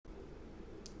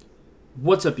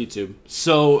What's up, YouTube?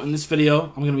 So, in this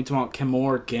video, I'm going to be talking about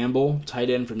Kemore Gamble, tight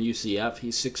end from UCF.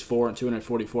 He's 6'4" and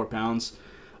 244 pounds.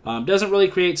 Doesn't really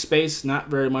create space, not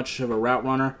very much of a route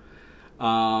runner.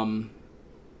 I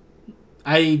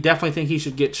definitely think he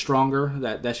should get stronger.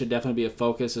 That should definitely be a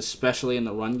focus, especially in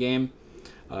the run game.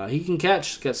 He can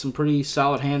catch, got some pretty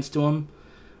solid hands to him.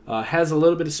 Has a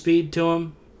little bit of speed to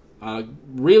him.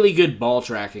 Really good ball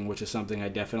tracking, which is something I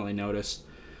definitely noticed.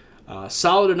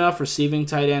 Solid enough receiving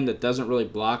tight end that doesn't really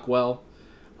block well.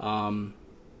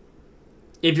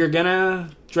 If you're going to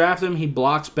draft him, he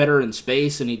blocks better in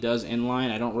space than he does in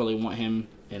line. I don't really want him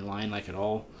in line like at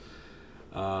all.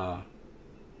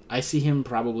 I see him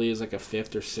probably as like a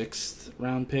 5th or 6th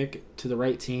round pick to the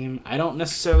right team. I don't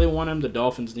necessarily want him. The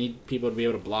Dolphins need people to be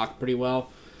able to block pretty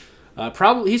well.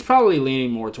 He's probably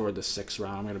leaning more toward the 6th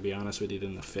round, I'm going to be honest with you,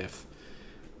 than the 5th.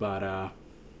 But,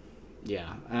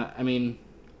 yeah, I mean,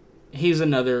 he's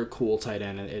another cool tight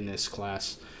end in this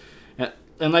class.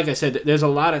 And like I said, there's a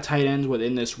lot of tight ends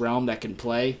within this realm that can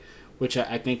play, which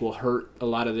I think will hurt a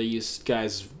lot of these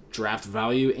guys' draft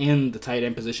value. And the tight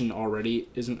end position already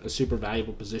isn't a super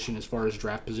valuable position as far as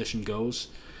draft position goes.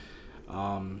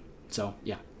 So,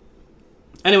 yeah.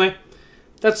 Anyway,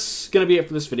 that's going to be it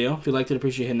for this video. If you liked it,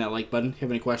 appreciate hitting that like button. If you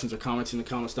have any questions or comments in the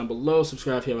comments down below,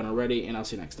 subscribe if you haven't already, and I'll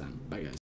see you next time. Bye, guys.